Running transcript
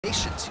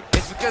patience here.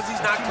 It's because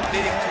he's not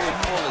committing to it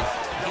fully.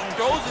 He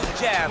throws his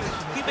jab.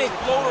 He may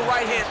float a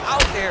right hand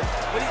out there,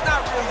 but he's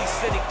not really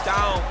sitting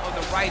down on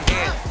the right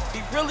hand.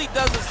 He really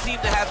doesn't seem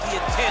to have the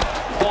intent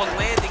on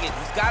landing it.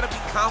 He's got to be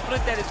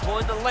confident that it's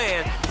going to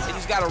land, and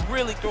he's got to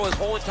really throw his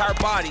whole entire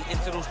body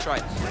into those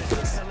strikes.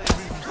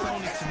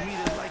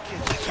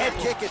 Head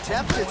kick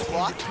attempt, it's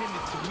blocked.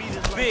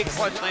 Big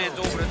punch lands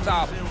over the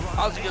top.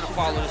 How's he going to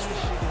follow this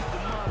one?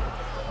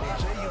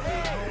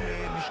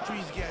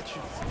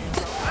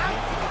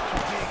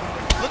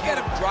 Look at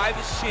him drive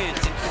his shin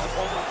into his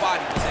opponent's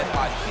body with that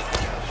body kick.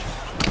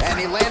 And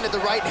he landed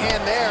the right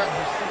hand there.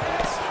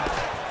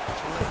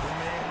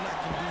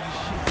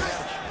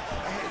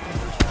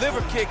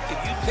 Liver kick, if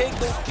you take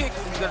those kicks,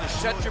 he's going to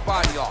shut your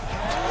body off.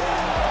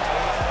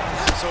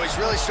 So he's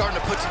really starting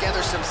to put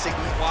together some signal.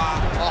 Wow.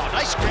 Oh,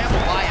 nice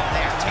scramble by him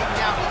there.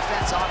 Takedown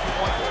defense on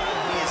point.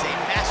 He is a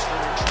master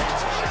in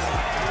transition.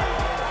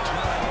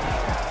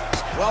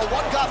 Well,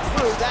 one got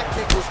through. That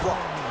kick was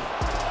blocked.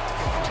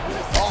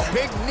 Oh,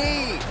 big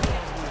knee.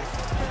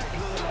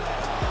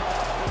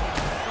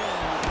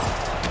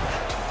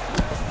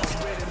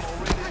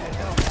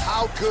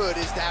 How good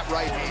is that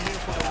right hand?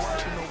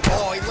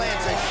 Oh, he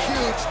lands a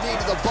huge knee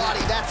to the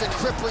body. That's a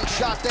crippling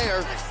shot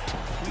there.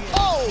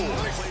 Oh!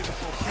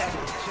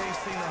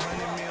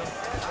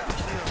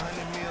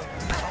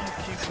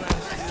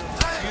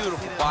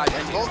 Beautiful body.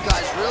 And both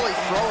guys really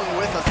throwing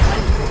with a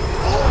fight.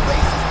 Oh,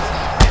 bases.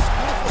 Nice,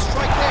 beautiful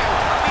strike there.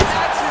 I mean,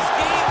 that's his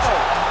game,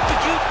 though.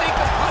 Did you think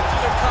the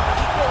punches are coming?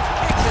 He throws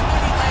kicks, and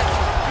then he lands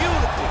a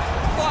beautiful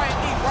flying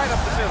knee right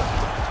up the middle.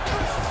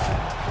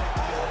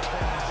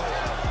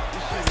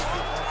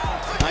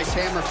 Nice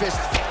hammer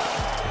fist.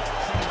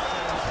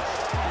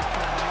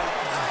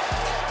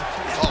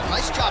 Oh,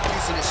 nice job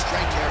using his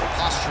strength there to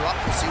posture up.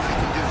 We'll see what he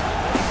can do.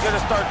 He's going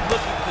to start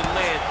looking to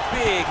land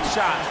big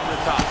shots from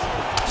the top.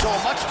 So a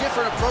much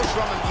different approach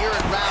from him here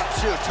in round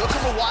two. Took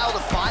him a while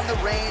to find the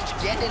range,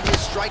 get in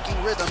his striking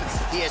rhythm.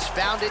 He has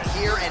found it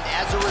here, and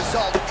as a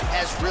result,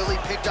 has really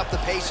picked up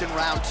the pace in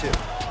round two.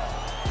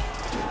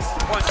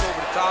 Punch over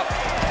the top.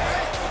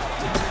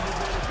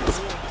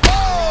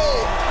 Oh!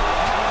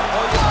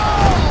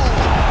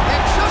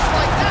 And just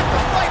like that,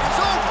 the fight is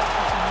over.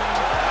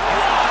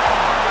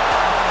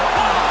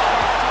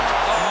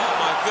 Oh,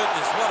 my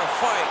goodness, what a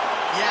fight.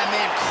 Yeah,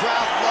 man,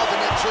 crowd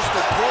loving it. Just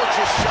a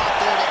gorgeous shot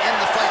there to end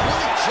the fight.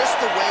 Really just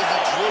the way he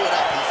drew it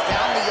up. He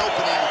found the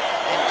opening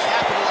and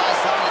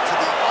capitalized on it to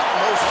the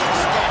utmost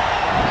extent.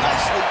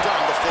 Nicely done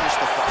to finish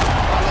the fight.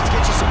 All right, let's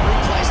get you some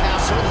replays now.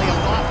 Certainly a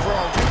lot for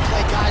our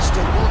replay guys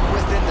to work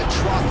with in the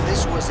truck.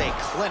 This was a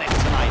clinic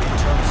tonight in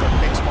terms of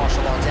mixed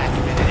martial arts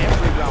acumen in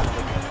every round.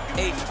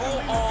 A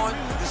full-on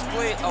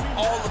display of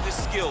all of his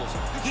skills.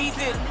 He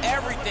did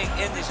everything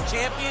in this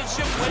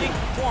championship-winning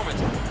performance.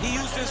 He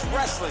used his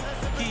wrestling,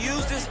 he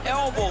used his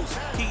elbows,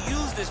 he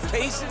used his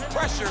pace and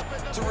pressure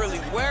to really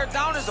wear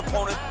down his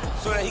opponent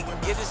so that he can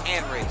get his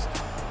hand raised.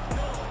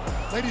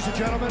 Ladies and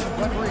gentlemen,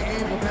 referee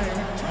Ian Levine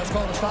has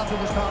called a stop to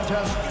this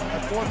contest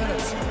at 4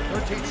 minutes,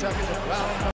 13 seconds of round